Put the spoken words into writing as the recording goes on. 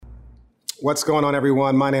What's going on,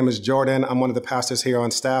 everyone? My name is Jordan. I'm one of the pastors here on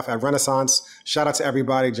staff at Renaissance. Shout out to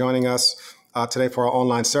everybody joining us today for our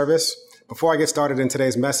online service. Before I get started in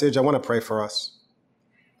today's message, I want to pray for us.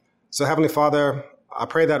 So, Heavenly Father, I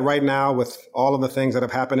pray that right now, with all of the things that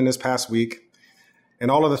have happened in this past week and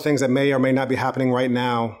all of the things that may or may not be happening right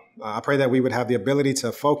now, I pray that we would have the ability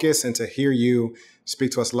to focus and to hear you speak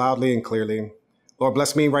to us loudly and clearly. Lord,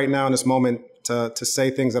 bless me right now in this moment to say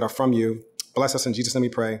things that are from you. Bless us in Jesus' name we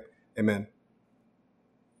pray. Amen.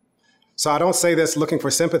 So I don't say this looking for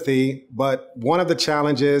sympathy, but one of the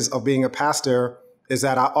challenges of being a pastor is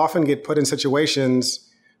that I often get put in situations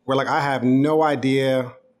where I have no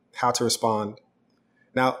idea how to respond.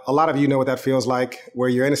 Now, a lot of you know what that feels like, where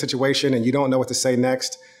you're in a situation and you don't know what to say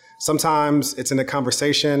next. Sometimes it's in a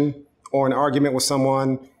conversation or an argument with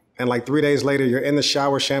someone, and 3 days later, you're in the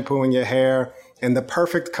shower shampooing your hair, and the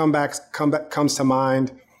perfect comeback comes to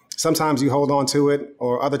mind. Sometimes you hold on to it,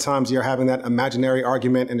 or other times you're having that imaginary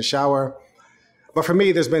argument in the shower. But for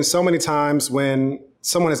me, there's been so many times when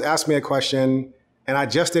someone has asked me a question and I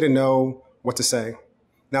just didn't know what to say.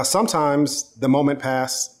 Now, sometimes the moment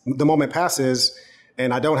passes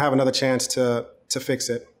and I don't have another chance to fix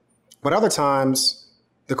it. But other times,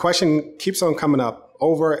 the question keeps on coming up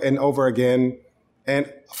over and over again.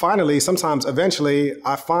 And finally, eventually,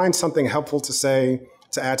 I find something helpful to say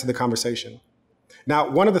to add to the conversation. Now,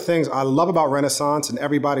 one of the things I love about Renaissance and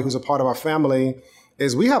everybody who's a part of our family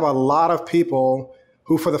is we have a lot of people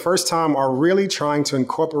who, for the first time, are really trying to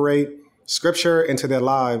incorporate Scripture into their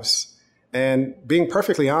lives. And being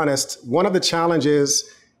perfectly honest, one of the challenges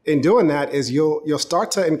in doing that is you'll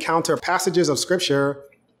start to encounter passages of Scripture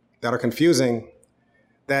that are confusing,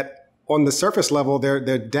 that on the surface level,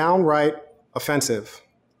 they're downright offensive.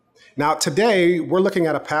 Now, today, we're looking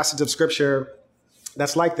at a passage of Scripture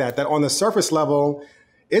that's like that on the surface level,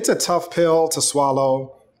 it's a tough pill to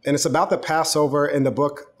swallow, and it's about the Passover in the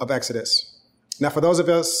book of Exodus. Now, for those of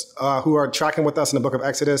us who are tracking with us in the book of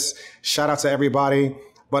Exodus, shout out to everybody.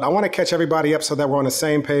 But I want to catch everybody up so that we're on the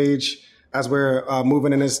same page as we're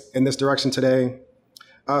moving in this direction today.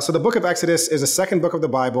 So the book of Exodus is the second book of the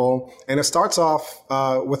Bible, and it starts off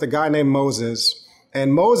with a guy named Moses.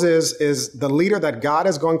 And Moses is the leader that God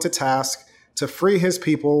is going to task to free his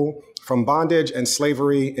people from bondage and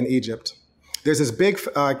slavery in Egypt. There's this big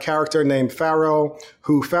character named Pharaoh,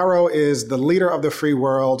 Pharaoh is the leader of the free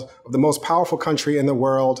world, of the most powerful country in the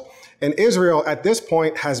world. And Israel at this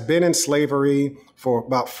point has been in slavery for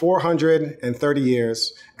about 430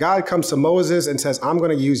 years. God comes to Moses and says, I'm going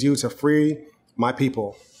to use you to free my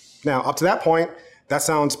people. Now, up to that point, that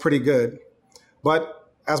sounds pretty good. But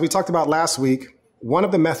as we talked about last week, one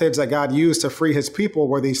of the methods that God used to free his people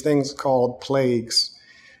were these things called plagues.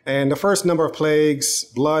 And the first number of plagues,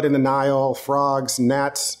 blood in the Nile, frogs,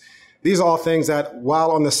 gnats, these are all things that, while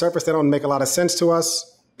on the surface they don't make a lot of sense to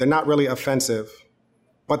us, they're not really offensive.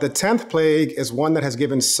 But the 10th plague is one that has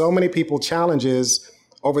given so many people challenges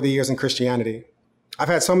over the years in Christianity. I've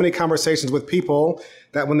had so many conversations with people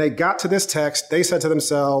that when they got to this text, they said to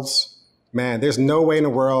themselves, man, there's no way in the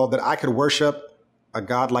world that I could worship a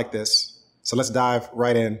God like this. So let's dive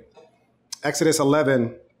right in. Exodus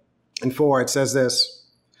 11:4, it says this.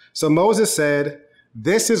 So Moses said,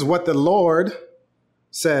 this is what the Lord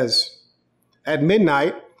says. At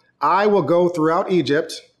midnight, I will go throughout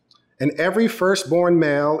Egypt, and every firstborn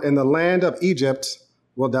male in the land of Egypt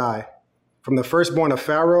will die. From the firstborn of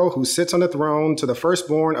Pharaoh, who sits on the throne, to the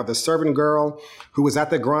firstborn of the servant girl who is at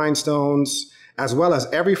the grindstones, as well as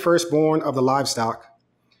every firstborn of the livestock.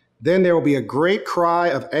 Then there will be a great cry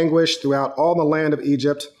of anguish throughout all the land of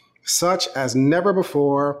Egypt, such as never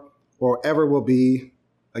before or ever will be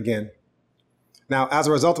again. Now, as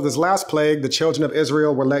a result of this last plague, the children of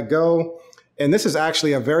Israel were let go. And this is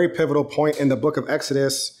actually a very pivotal point in the book of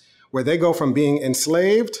Exodus, where they go from being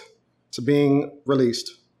enslaved to being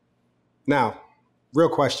released. Now, real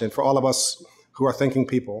question for all of us who are thinking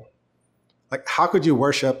people, how could you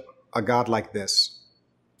worship a God like this?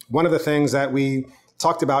 One of the things that we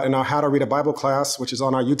talked about in our How to Read a Bible class, which is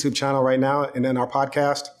on our YouTube channel right now and in our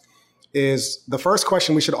podcast, is the first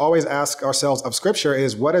question we should always ask ourselves of Scripture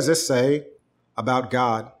is, what does this say about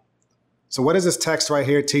God? So what does this text right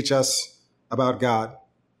here teach us about God?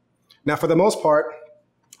 Now, for the most part,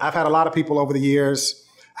 I've had a lot of people over the years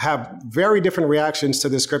have very different reactions to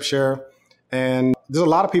this Scripture. And there's a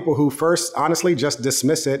lot of people who first honestly just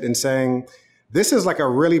dismiss it and saying, this is a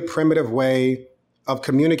really primitive way of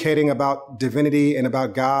communicating about divinity and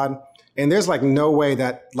about God. And there's no way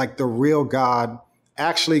that the real God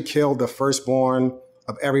actually killed the firstborn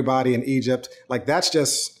of everybody in Egypt. That's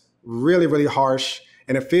just really, really harsh.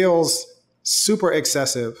 And it feels super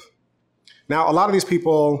excessive. Now, a lot of these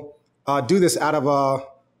people do this out of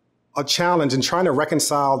a challenge in trying to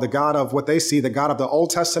reconcile the God of what they see, the God of the Old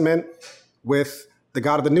Testament, with the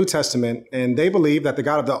God of the New Testament. And they believe that the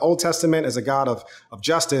God of the Old Testament is a God of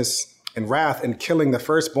justice and wrath and killing the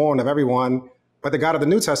firstborn of everyone. But the God of the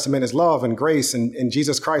New Testament is love and grace. And in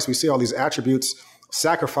Jesus Christ, we see all these attributes,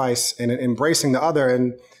 sacrifice and embracing the other.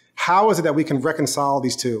 And how is it that we can reconcile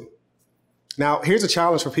these two? Now, here's a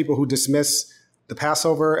challenge for people who dismiss the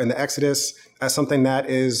Passover and the Exodus as something that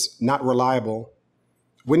is not reliable.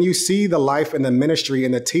 When you see the life and the ministry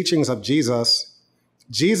and the teachings of Jesus,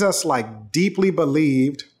 Jesus deeply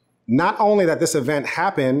believed not only that this event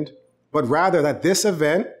happened, but rather that this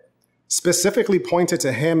event specifically pointed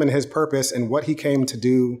to him and his purpose and what he came to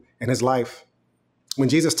do in his life. When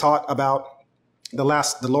Jesus taught about the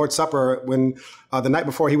Lord's Supper, when the night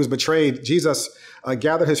before he was betrayed, Jesus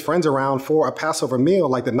gathered his friends around for a Passover meal.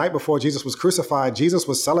 Like the night before Jesus was crucified, Jesus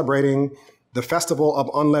was celebrating the festival of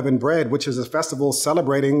unleavened bread, which is a festival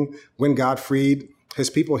celebrating when God freed his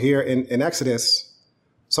people here in Exodus.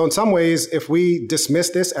 So in some ways, if we dismiss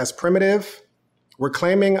this as primitive, we're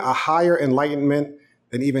claiming a higher enlightenment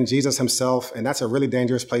than even Jesus himself, and that's a really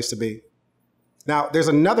dangerous place to be. Now, there's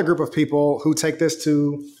another group of people who take this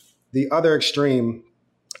to the other extreme,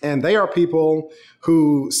 and they are people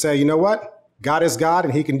who say, you know what? God is God,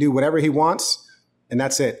 and he can do whatever he wants, and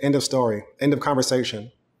that's it. End of story. End of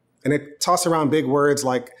conversation. And they toss around big words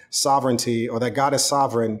like sovereignty or that God is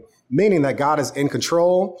sovereign, meaning that God is in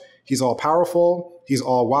control, he's all powerful, he's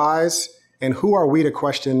all wise, and who are we to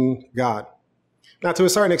question God? Now, to a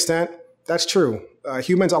certain extent, that's true.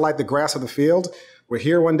 Humans are like the grass of the field. We're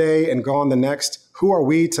here one day and gone the next. Who are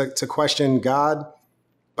we to question God?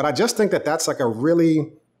 But I just think that that's like a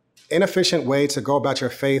really inefficient way to go about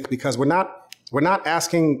your faith, because we're not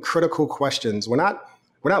asking critical questions. We're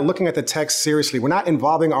not looking at the text seriously. We're not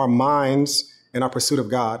involving our minds in our pursuit of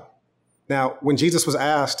God. Now, when Jesus was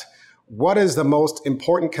asked, what is the most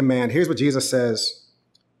important command? Here's what Jesus says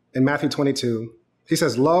in Matthew 22. He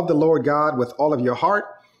says, love the Lord God with all of your heart,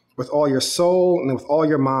 with all your soul, and with all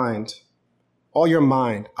your mind. All your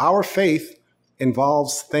mind. Our faith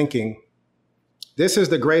involves thinking. This is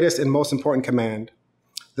the greatest and most important command.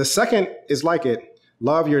 The second is like it.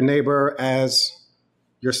 Love your neighbor as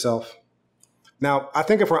yourself. Now, I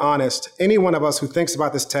think if we're honest, any one of us who thinks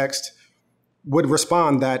about this text would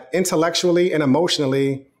respond that intellectually and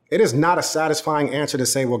emotionally, it is not a satisfying answer to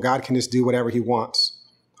say, well, God can just do whatever he wants.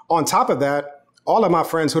 On top of that, all of my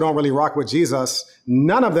friends who don't really rock with Jesus,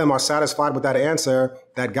 none of them are satisfied with that answer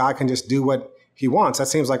that God can just do what he wants. That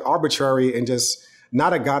seems like arbitrary and just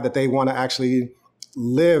not a God that they want to actually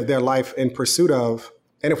live their life in pursuit of.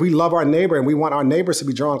 And if we love our neighbor and we want our neighbors to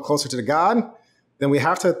be drawn closer to God, then we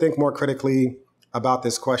have to think more critically about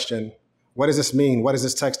this question. What does this mean? What is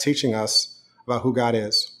this text teaching us about who God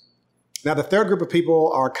is? Now, the third group of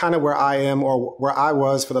people are kind of where I am or where I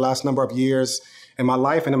was for the last number of years in my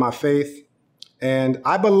life and in my faith. And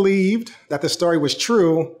I believed that the story was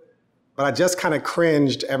true, but I just kind of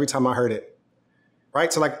cringed every time I heard it,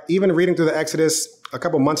 right? So even reading through the Exodus a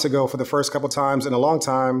couple months ago for the first couple times in a long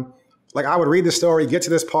time, I would read the story, get to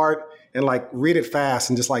this part and read it fast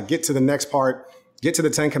and just get to the next part, get to the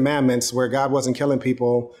 10 Commandments where God wasn't killing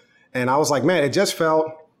people. And I was like, man, it just felt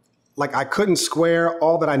like I couldn't square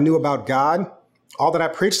all that I knew about God, all that I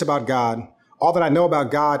preached about God, all that I know about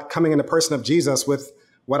God coming in the person of Jesus with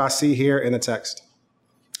what I see here in the text.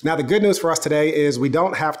 Now, the good news for us today is we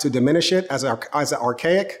don't have to diminish it as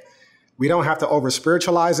archaic. We don't have to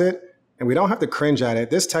over-spiritualize it, and we don't have to cringe at it.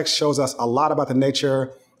 This text shows us a lot about the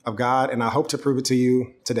nature of God, and I hope to prove it to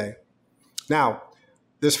you today. Now,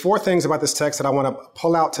 there's 4 things about this text that I want to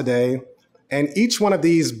pull out today, and each one of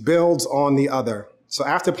these builds on the other. So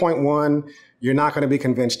after point 1, you're not going to be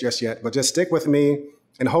convinced just yet, but just stick with me,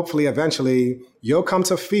 and hopefully eventually you'll come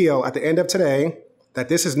to feel at the end of today that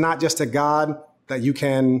this is not just a God that you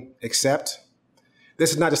can accept.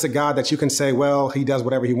 This is not just a God that you can say, well, he does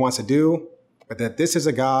whatever he wants to do, but that this is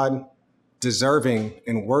a God deserving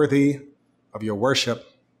and worthy of your worship,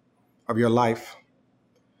 of your life.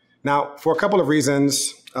 Now, for a couple of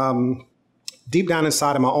reasons, deep down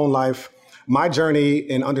inside of my own life, my journey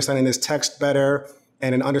in understanding this text better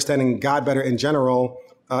and in understanding God better in general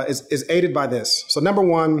is aided by this. So number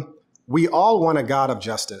 1, we all want a God of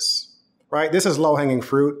justice. Right? This is low-hanging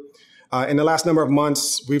fruit. In the last number of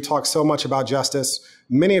months, we've talked so much about justice.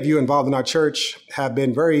 Many of you involved in our church have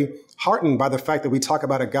been very heartened by the fact that we talk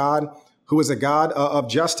about a God who is a God of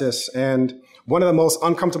justice. And one of the most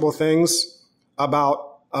uncomfortable things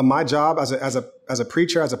about my job as a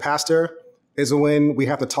preacher, as a pastor, is when we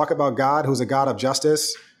have to talk about God who's a God of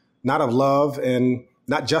justice, not of love and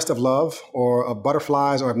not just of love or of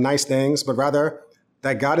butterflies or of nice things, but rather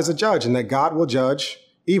that God is a judge and that God will judge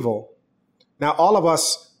evil. Now, all of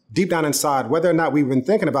us deep down inside, whether or not we've been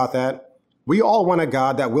thinking about that, we all want a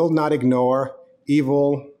God that will not ignore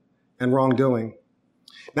evil and wrongdoing.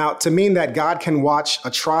 Now, to mean that God can watch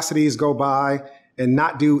atrocities go by and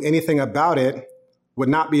not do anything about it would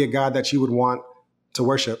not be a God that you would want to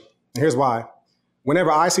worship. And here's why.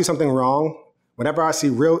 Whenever I see something wrong, whenever I see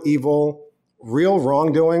real evil, real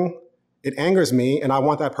wrongdoing, it angers me, and I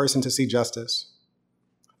want that person to see justice.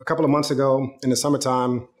 A couple of months ago in the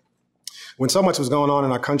summertime, when so much was going on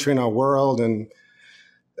in our country and our world, and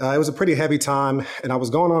it was a pretty heavy time, and I was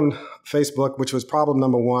going on Facebook, which was problem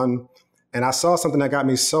number one, and I saw something that got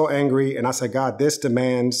me so angry, and I said, God, this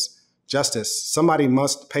demands justice. Somebody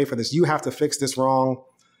must pay for this. You have to fix this wrong.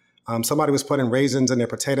 Somebody was putting raisins in their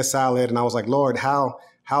potato salad, and I was like, Lord, how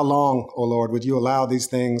long, oh Lord, would you allow these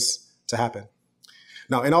things to happen?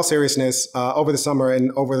 Now, in all seriousness, over the summer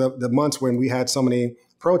and over the months when we had so many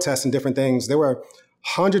protests and different things, there were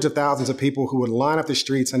hundreds of thousands of people who would line up the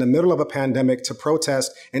streets in the middle of a pandemic to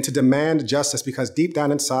protest and to demand justice, because deep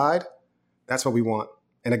down inside, that's what we want.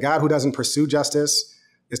 And a God who doesn't pursue justice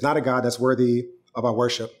is not a God that's worthy of our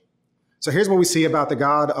worship. So here's what we see about the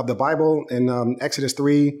God of the Bible in Exodus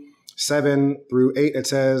 3:7-8. It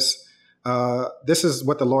says, this is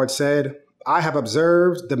what the Lord said. I have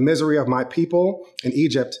observed the misery of my people in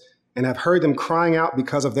Egypt and have heard them crying out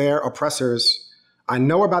because of their oppressors. I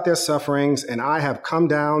know about their sufferings, and I have come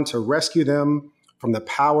down to rescue them from the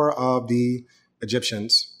power of the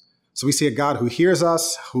Egyptians. So we see a God who hears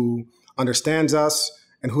us, who understands us,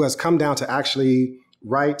 and who has come down to actually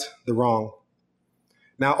right the wrong.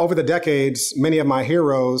 Now, over the decades, many of my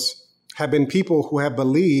heroes have been people who have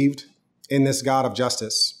believed in this God of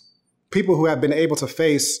justice, people who have been able to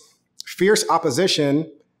face fierce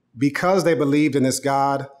opposition because they believed in this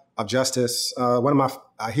God of justice. One of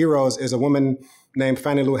my heroes is a woman named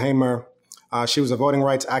Fannie Lou Hamer. She was a voting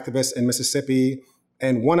rights activist in Mississippi,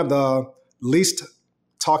 and one of the least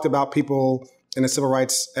talked about people in the civil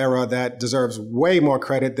rights era that deserves way more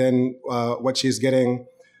credit than what she's getting.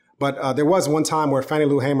 But there was one time where Fannie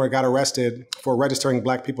Lou Hamer got arrested for registering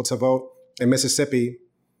Black people to vote in Mississippi.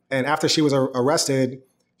 And after she was arrested,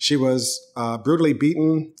 she was brutally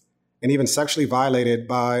beaten and even sexually violated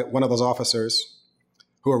by one of those officers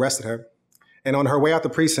who arrested her. And on her way out the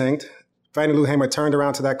precinct, Fannie Lou Hamer turned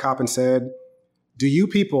around to that cop and said, do you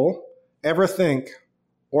people ever think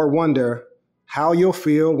or wonder how you'll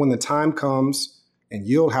feel when the time comes and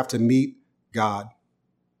you'll have to meet God?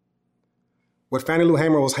 What Fannie Lou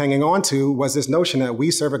Hamer was hanging on to was this notion that we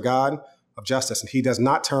serve a God of justice, and he does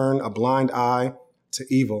not turn a blind eye to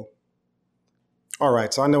evil. All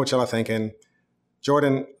right, so I know what y'all are thinking.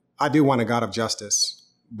 Jordan, I do want a God of justice.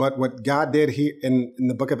 But what God did here in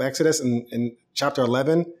the book of Exodus in chapter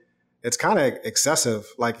 11, it's kind of excessive.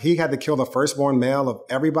 Like, he had to kill the firstborn male of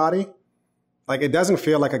everybody. Like, it doesn't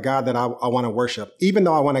feel like a God that I want to worship. Even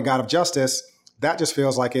though I want a God of justice, that just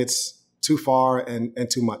feels like it's too far and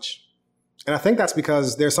too much. And I think that's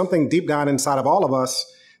because there's something deep down inside of all of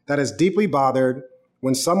us that is deeply bothered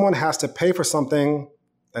when someone has to pay for something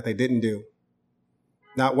that they didn't do.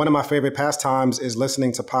 Now, one of my favorite pastimes is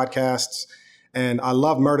listening to podcasts, and I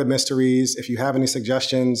love murder mysteries. If you have any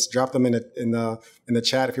suggestions, drop them in the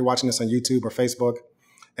chat if you're watching this on YouTube or Facebook.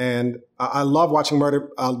 And I love watching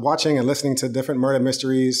and listening to different murder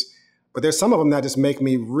mysteries, but there's some of them that just make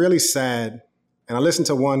me really sad. And I listened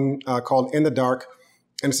to one called In the Dark,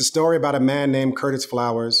 and it's a story about a man named Curtis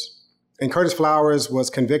Flowers. And Curtis Flowers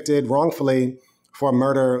was convicted wrongfully for a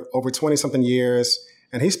murder over 20-something years.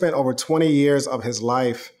 And he spent over 20 years of his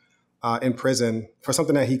life in prison for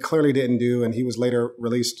something that he clearly didn't do. And he was later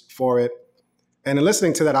released for it. And in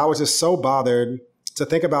listening to that, I was just so bothered to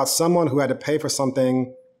think about someone who had to pay for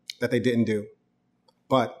something that they didn't do.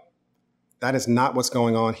 But that is not what's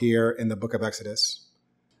going on here in the book of Exodus.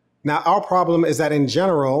 Now, our problem is that in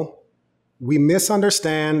general, we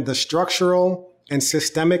misunderstand the structural and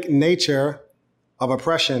systemic nature of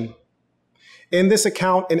oppression. In this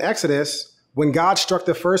account in Exodus, when God struck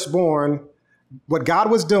the firstborn, what God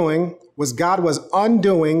was doing was God was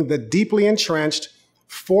undoing the deeply entrenched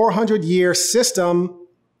 400-year system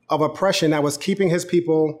of oppression that was keeping his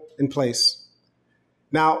people in place.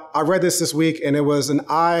 Now, I read this week, and it was an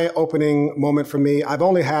eye-opening moment for me. I've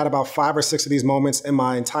only had about 5 or 6 of these moments in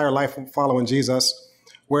my entire life following Jesus,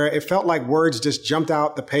 where it felt like words just jumped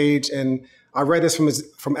out the page. And I read this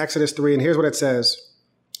from Exodus 3, and here's what it says.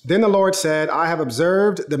 Then the Lord said, I have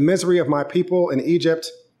observed the misery of my people in Egypt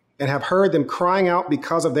and have heard them crying out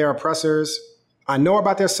because of their oppressors. I know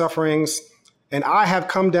about their sufferings, and I have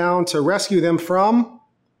come down to rescue them from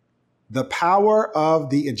the power of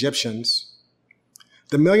the Egyptians.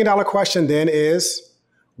 The million-dollar question then is,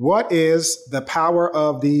 what is the power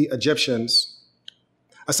of the Egyptians?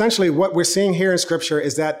 Essentially, what we're seeing here in Scripture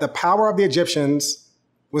is that the power of the Egyptians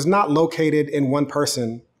was not located in one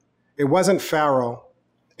person. It wasn't Pharaoh.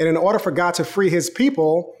 And in order for God to free his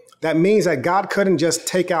people, that means that God couldn't just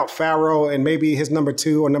take out Pharaoh and maybe his number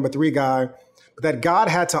 2 or number 3 guy, but that God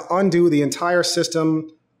had to undo the entire system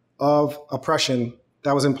of oppression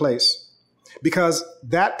that was in place. Because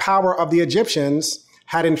that power of the Egyptians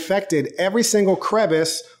had infected every single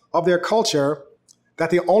crevice of their culture, that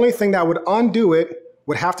the only thing that would undo it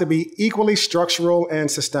would have to be equally structural and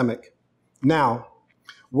systemic. Now,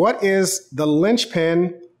 what is the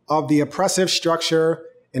linchpin of the oppressive structure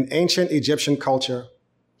in ancient Egyptian culture?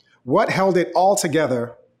 What held it all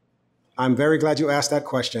together? I'm very glad you asked that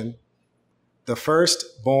question. The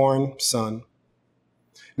firstborn son.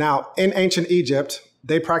 Now, in ancient Egypt,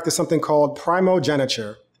 they practiced something called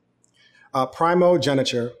primogeniture.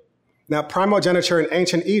 Primogeniture. Now, primogeniture in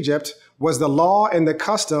ancient Egypt was the law and the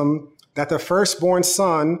custom that the firstborn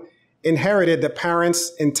son inherited the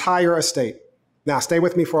parent's entire estate. Now, stay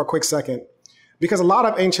with me for a quick second, because a lot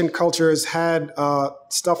of ancient cultures had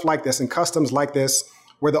stuff like this and customs like this,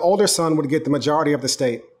 where the older son would get the majority of the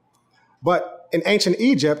estate. But in ancient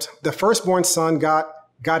Egypt, the firstborn son got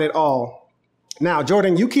it all. Now,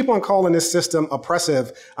 Jordan, you keep on calling this system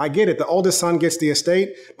oppressive. I get it. The oldest son gets the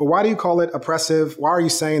estate, but why do you call it oppressive? Why are you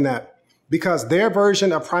saying that? Because their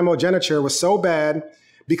version of primogeniture was so bad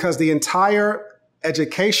because the entire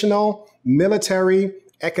educational, military,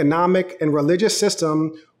 economic, and religious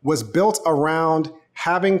system was built around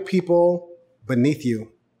having people beneath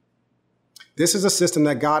you. This is a system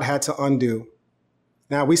that God had to undo.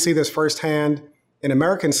 Now, we see this firsthand in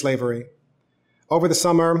American slavery. Over the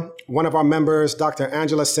summer, one of our members, Dr.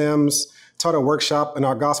 Angela Sims, taught a workshop in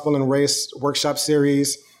our Gospel and Race workshop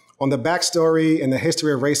series on the backstory and the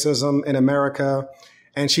history of racism in America.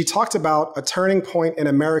 And she talked about a turning point in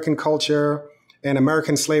American culture and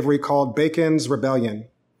American slavery called Bacon's Rebellion.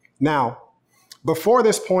 Now, before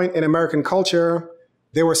this point in American culture,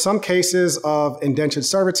 there were some cases of indentured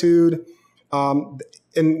servitude.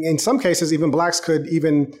 In some cases, even blacks could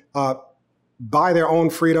even buy their own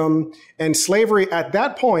freedom. And slavery at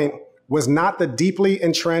that point was not the deeply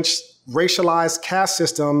entrenched, racialized caste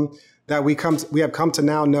system that we have come to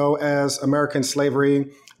now know as American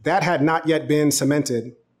slavery. That had not yet been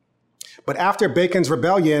cemented. But after Bacon's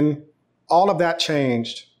Rebellion, all of that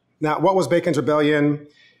changed. Now, what was Bacon's Rebellion?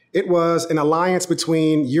 It was an alliance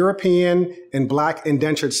between European and black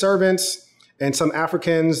indentured servants and some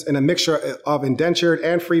Africans and a mixture of indentured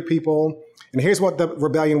and free people. And here's what the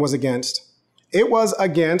rebellion was against. It was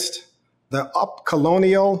against the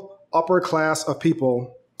colonial upper class of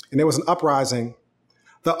people, and it was an uprising.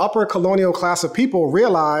 The upper colonial class of people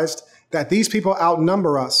realized that these people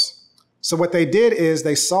outnumber us. So what they did is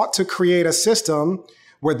they sought to create a system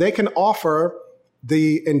where they can offer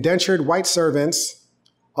the indentured white servants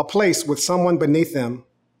a place with someone beneath them.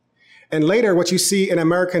 And later, what you see in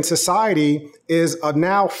American society is a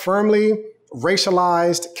now firmly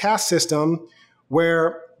racialized caste system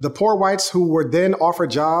where the poor whites who were then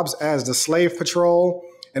offered jobs as the slave patrol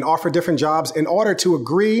and offered different jobs in order to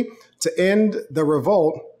agree to end the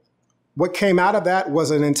revolt. What came out of that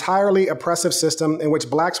was an entirely oppressive system in which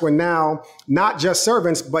blacks were now not just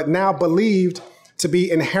servants, but now believed to be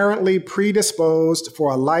inherently predisposed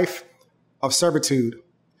for a life of servitude.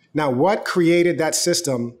 Now, what created that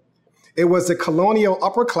system? It was the colonial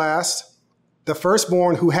upper class, the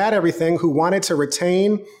firstborn who had everything, who wanted to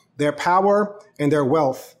retain their power and their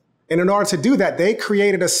wealth. And in order to do that, they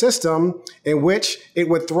created a system in which it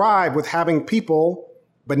would thrive with having people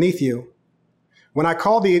beneath you. When I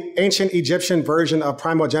call the ancient Egyptian version of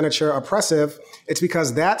primogeniture oppressive, it's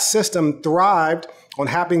because that system thrived on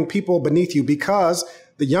having people beneath you. Because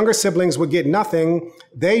the younger siblings would get nothing,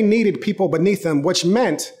 they needed people beneath them, which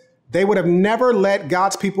meant they would have never let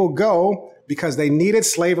God's people go because they needed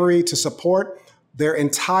slavery to support their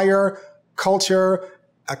entire culture,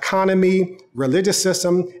 economy, religious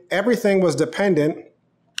system. Everything was dependent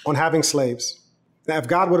on having slaves. Now, if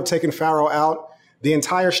God would have taken Pharaoh out, the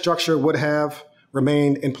entire structure would have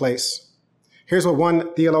remained in place. Here's what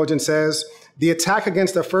one theologian says: the attack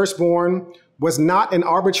against the firstborn was not an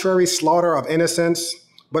arbitrary slaughter of innocents,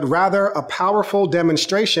 but rather a powerful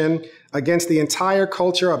demonstration against the entire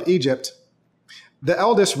culture of Egypt. The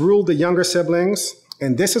eldest ruled the younger siblings,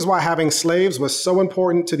 and this is why having slaves was so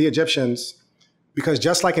important to the Egyptians, because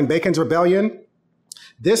just like in Bacon's Rebellion,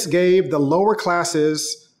 this gave the lower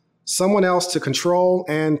classes someone else to control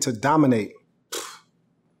and to dominate.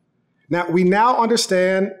 Now, we now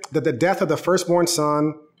understand that the death of the firstborn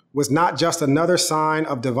son was not just another sign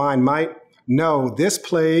of divine might. No, this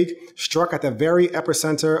plague struck at the very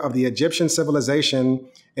epicenter of the Egyptian civilization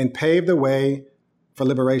and paved the way for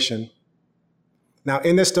liberation. Now,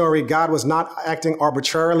 in this story, God was not acting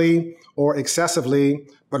arbitrarily or excessively,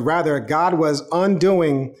 but rather God was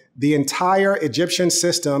undoing the entire Egyptian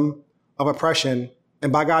system of oppression.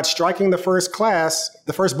 And by God striking the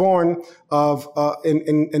firstborn of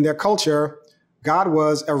in their culture, God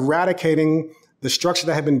was eradicating the structure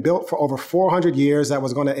that had been built for over 400 years that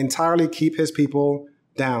was going to entirely keep his people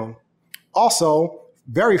down. Also,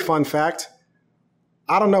 very fun fact,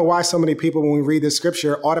 I don't know why so many people, when we read this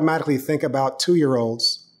scripture, automatically think about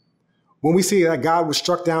 2-year-olds. When we see that God was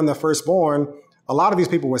struck down the firstborn, a lot of these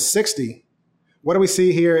people were 60. What do we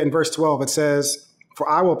see here in verse 12? It says, "For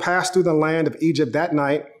I will pass through the land of Egypt that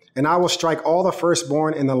night, and I will strike all the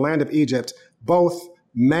firstborn in the land of Egypt, both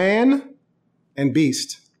man and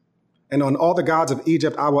beast. And on all the gods of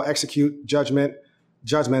Egypt I will execute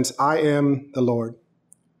judgments. I am the Lord."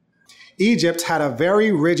 Egypt had a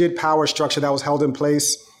very rigid power structure that was held in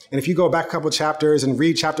place. And if you go back a couple of chapters and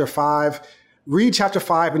read chapter 5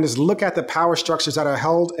 and just look at the power structures that are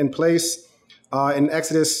held in place. In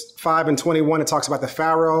Exodus 5 and 21, it talks about the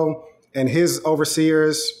Pharaoh and his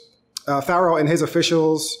overseers, Pharaoh and his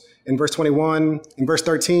officials. In verse 21, in verse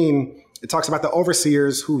 13, it talks about the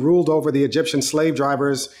overseers who ruled over the Egyptian slave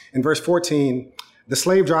drivers. In verse 14, the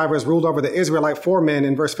slave drivers ruled over the Israelite foremen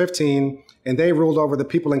in verse 15, and they ruled over the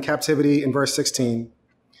people in captivity in verse 16.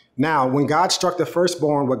 Now, when God struck the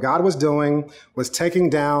firstborn, what God was doing was taking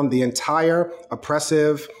down the entire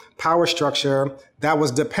oppressive power structure that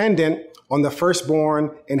was dependent on the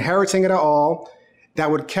firstborn inheriting it all,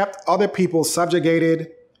 that would kept other people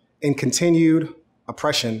subjugated in continued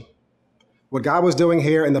oppression. What God was doing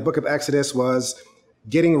here in the book of Exodus was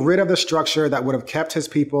getting rid of the structure that would have kept his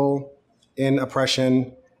people in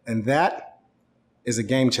oppression, and that is a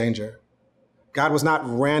game changer. God was not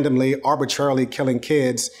randomly, arbitrarily killing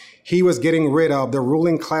kids. He was getting rid of the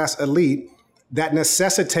ruling class elite that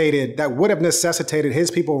would have necessitated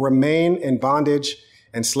his people remain in bondage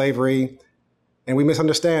and slavery. And we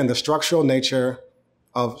misunderstand the structural nature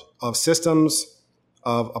of systems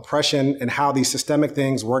of oppression and how these systemic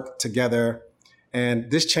things work together. And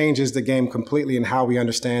this changes the game completely in how we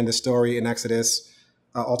understand the story in Exodus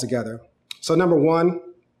altogether. So number one,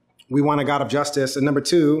 we want a God of justice. And number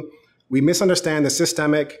two, we misunderstand the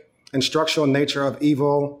systemic and structural nature of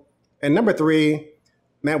evil. And number three,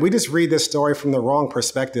 man, we just read this story from the wrong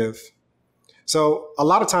perspective. So a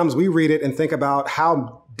lot of times we read it and think about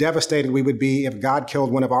how devastated we would be if God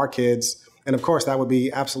killed one of our kids. And of course, that would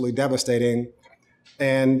be absolutely devastating.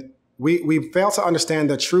 And we fail to understand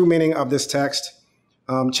the true meaning of this text.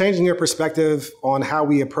 Changing your perspective on how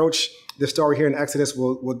we approach this story here in Exodus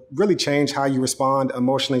will really change how you respond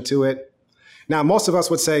emotionally to it. Now, most of us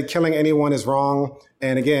would say killing anyone is wrong.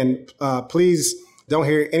 And again, please don't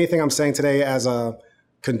hear anything I'm saying today as a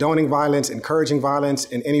condoning violence, encouraging violence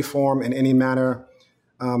in any form, in any manner.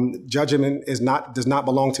 Judgment does not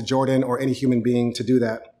belong to Jordan or any human being to do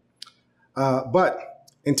that. But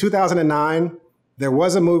in 2009, there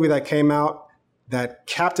was a movie that came out that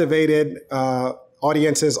captivated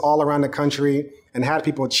audiences all around the country and had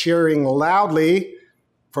people cheering loudly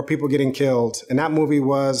for people getting killed. And that movie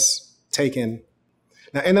was Taken.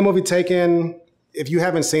 Now, in the movie Taken, if you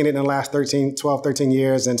haven't seen it in the last 12, 13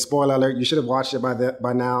 years, and spoiler alert, you should have watched it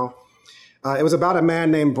by now. It was about a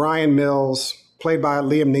man named Brian Mills, played by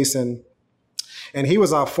Liam Neeson. And he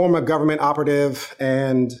was a former government operative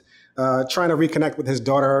and trying to reconnect with his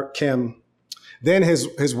daughter, Kim. Then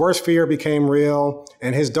his worst fear became real,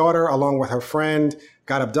 and his daughter, along with her friend,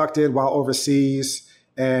 got abducted while overseas.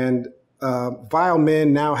 And vile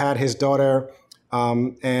men now had his daughter.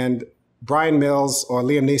 And Brian Mills, or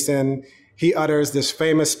Liam Neeson, he utters this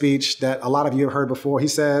famous speech that a lot of you have heard before. He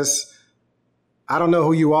says, "I don't know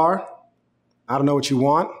who you are. I don't know what you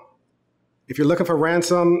want. If you're looking for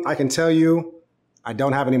ransom, I can tell you I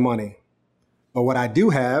don't have any money. But what I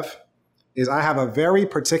do have is I have a very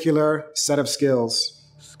particular set of skills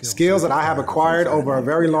that I have acquired over a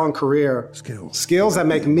very long career, skills that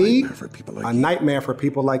make me a nightmare for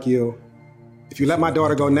people like you. If you let my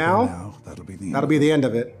daughter go now, that'll be the end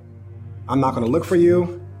of it. I'm not going to look for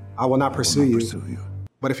you. I will not pursue you.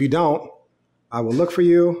 But if you don't, I will look for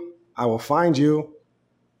you, I will find you,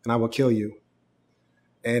 and I will kill you."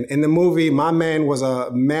 And in the movie, my man was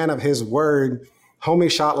a man of his word.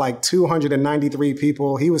 Homie shot like 293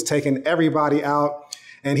 people. He was taking everybody out,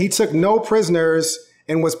 and he took no prisoners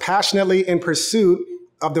and was passionately in pursuit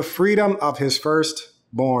of the freedom of his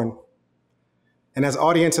firstborn. And as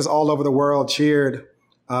audiences all over the world cheered,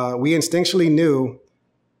 we instinctually knew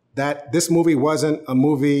that this movie wasn't a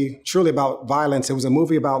movie truly about violence. It was a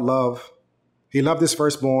movie about love. He loved his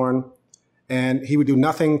firstborn, and he would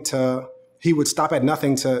stop at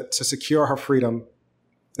nothing to secure her freedom.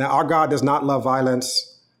 Now, our God does not love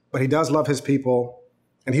violence, but he does love his people,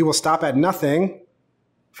 and he will stop at nothing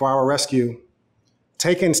for our rescue.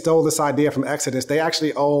 Tacon stole this idea from Exodus. They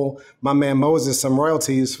actually owe my man Moses some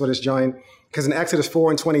royalties for this joint, because in Exodus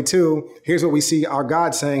 4:22, here's what we see our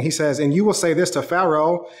God saying. He says, "And you will say this to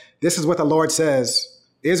Pharaoh, this is what the Lord says,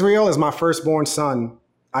 Israel is my firstborn son.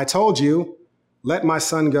 I told you, let my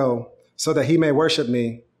son go so that he may worship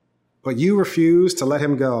me. But you refuse to let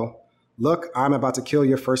him go. Look, I'm about to kill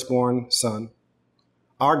your firstborn son."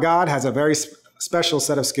 Our God has a very special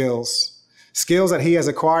set of skills that he has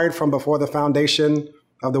acquired from before the foundation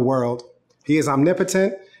of the world. He is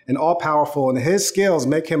omnipotent and all-powerful, and his skills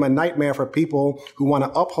make him a nightmare for people who want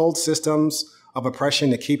to uphold systems of oppression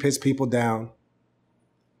to keep his people down.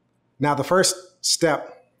 Now, the first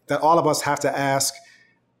step that all of us have to ask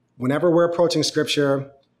whenever we're approaching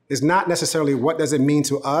scripture is not necessarily what does it mean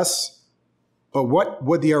to us, but what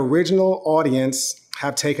would the original audience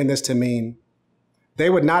have taken this to mean? They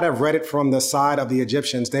would not have read it from the side of the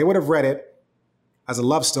Egyptians. They would have read it as a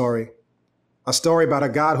love story, a story about a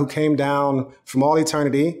God who came down from all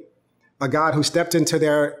eternity, a God who stepped into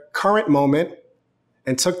their current moment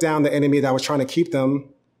and took down the enemy that was trying to keep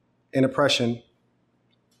them in oppression.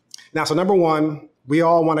 Now, so number one, we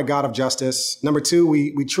all want a God of justice. Number two,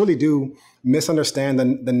 we truly do misunderstand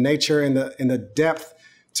the nature and the depth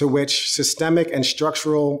to which systemic and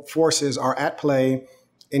structural forces are at play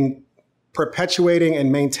in perpetuating and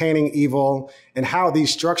maintaining evil, and how these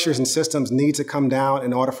structures and systems need to come down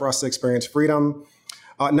in order for us to experience freedom.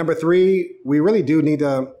 Number three, we really do need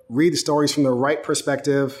to read the stories from the right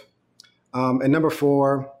perspective. And number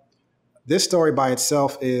four, this story by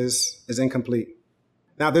itself is incomplete.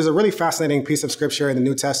 Now, there's a really fascinating piece of scripture in the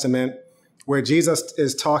New Testament where Jesus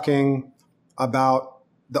is talking about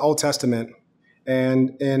the Old Testament.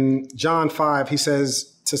 And in John 5, he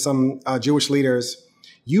says to some Jewish leaders,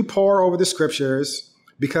 "You pore over the scriptures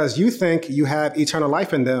because you think you have eternal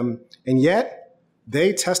life in them, and yet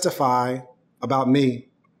they testify about me.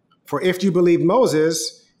 For if you believed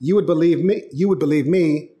Moses, you would believe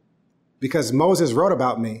me because Moses wrote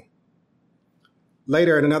about me."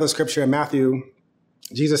 Later in another scripture in Matthew,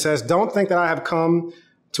 Jesus says, "Don't think that I have come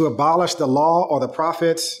to abolish the law or the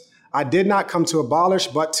prophets. I did not come to abolish,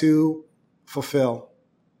 but to fulfill."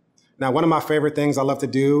 Now, one of my favorite things I love to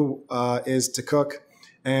do is to cook.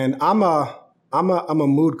 And I'm a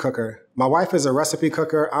mood cooker. My wife is a recipe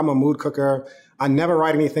cooker. I'm a mood cooker. I never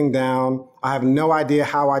write anything down. I have no idea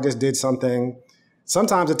how I just did something.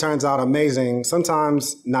 Sometimes it turns out amazing.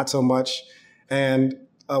 Sometimes not so much. And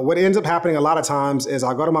what ends up happening a lot of times is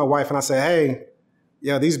I'll go to my wife and I say, "Hey,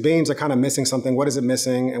 yeah, these beans are kind of missing something. What is it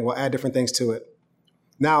missing?" And we'll add different things to it.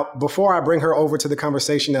 Now, before I bring her over to the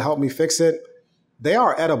conversation to help me fix it, they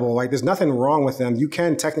are edible. Like, there's nothing wrong with them. You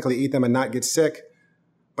can technically eat them and not get sick,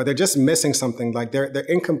 but they're just missing something. Like, they're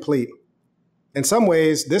incomplete. In some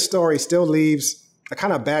ways, this story still leaves a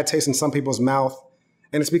kind of bad taste in some people's mouth,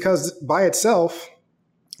 and it's because by itself,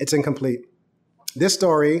 it's incomplete. This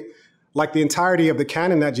story, like the entirety of the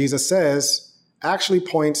canon that Jesus says, actually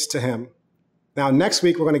points to him. Now, next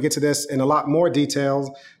week, we're going to get to this in a lot more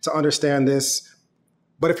detail to understand this.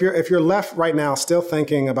 But if you're left right now still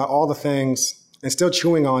thinking about all the things and still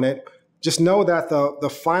chewing on it, just know that the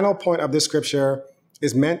final point of this scripture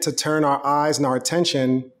is meant to turn our eyes and our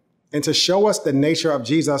attention and to show us the nature of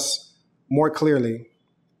Jesus more clearly.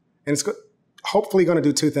 And it's hopefully going to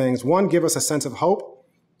do two things. One, give us a sense of hope,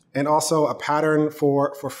 and also a pattern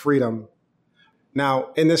for freedom.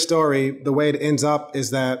 Now, in this story, the way it ends up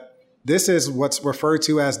is that this is what's referred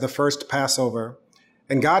to as the first Passover.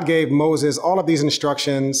 And God gave Moses all of these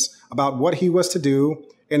instructions about what he was to do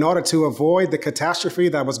in order to avoid the catastrophe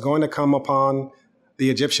that was going to come upon the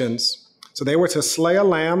Egyptians. So they were to slay a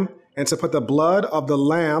lamb and to put the blood of the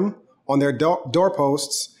lamb on their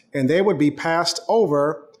doorposts, and they would be passed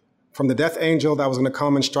over from the death angel that was going to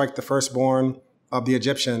come and strike the firstborn of the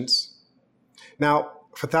Egyptians. Now,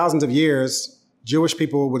 for thousands of years, Jewish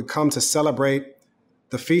people would come to celebrate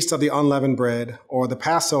the Feast of the Unleavened Bread, or the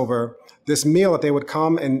Passover, this meal that they would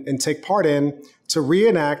come and take part in to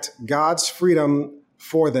reenact God's freedom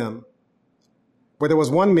for them. But there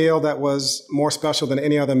was one meal that was more special than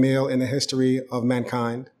any other meal in the history of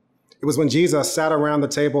mankind. It was when Jesus sat around the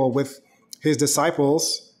table with his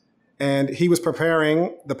disciples and he was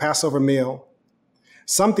preparing the Passover meal.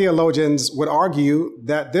 Some theologians would argue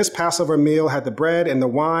that this Passover meal had the bread and the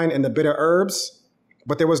wine and the bitter herbs,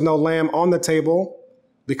 but there was no lamb on the table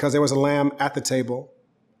because there was a lamb at the table.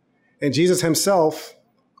 And Jesus himself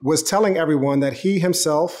was telling everyone that he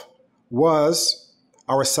himself was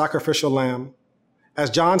our sacrificial lamb. As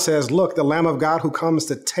John says, look, the Lamb of God who comes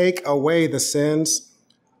to take away the sins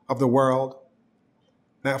of the world.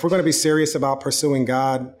 Now, if we're going to be serious about pursuing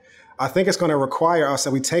God, I think it's going to require us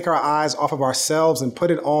that we take our eyes off of ourselves and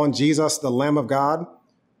put it on Jesus, the Lamb of God,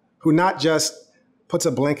 who not just puts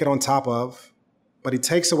a blanket on top of, but he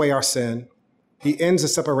takes away our sin. He ends the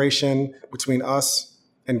separation between us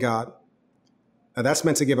and God. Now, that's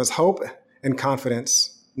meant to give us hope and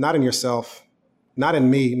confidence, not in yourself, not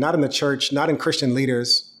in me, not in the church, not in Christian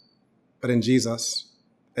leaders, but in Jesus.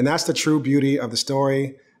 And that's the true beauty of the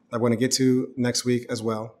story that we're going to get to next week as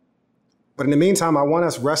well. But in the meantime, I want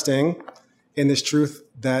us resting in this truth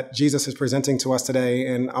that Jesus is presenting to us today.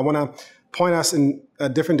 And I want to point us in a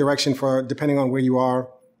different direction for depending on where you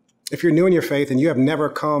are. If you're new in your faith and you have never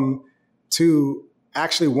come to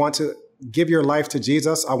actually want to give your life to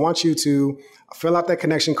Jesus, I want you to fill out that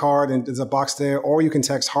connection card, and there's a box there, or you can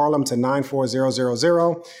text Harlem to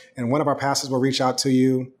 94000, and one of our pastors will reach out to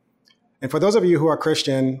you. And for those of you who are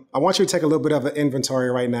Christian, I want you to take a little bit of an inventory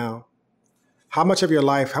right now. How much of your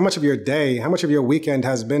life, how much of your day, how much of your weekend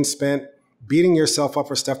has been spent beating yourself up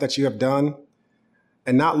for stuff that you have done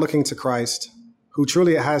and not looking to Christ, who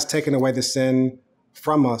truly has taken away the sin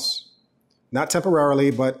from us, not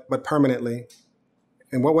temporarily, but permanently?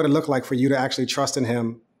 And what would it look like for you to actually trust in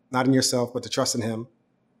him, not in yourself, but to trust in him?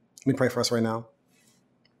 Let me pray for us right now.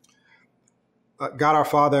 God, our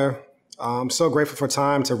Father, I'm so grateful for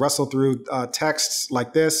time to wrestle through texts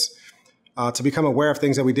like this, to become aware of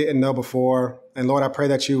things that we didn't know before. And Lord, I pray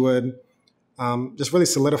that you would just really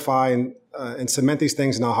solidify and cement these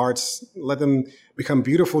things in our hearts. Let them become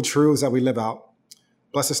beautiful truths that we live out.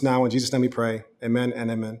 Bless us now. In Jesus' name we pray. Amen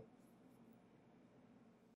and amen.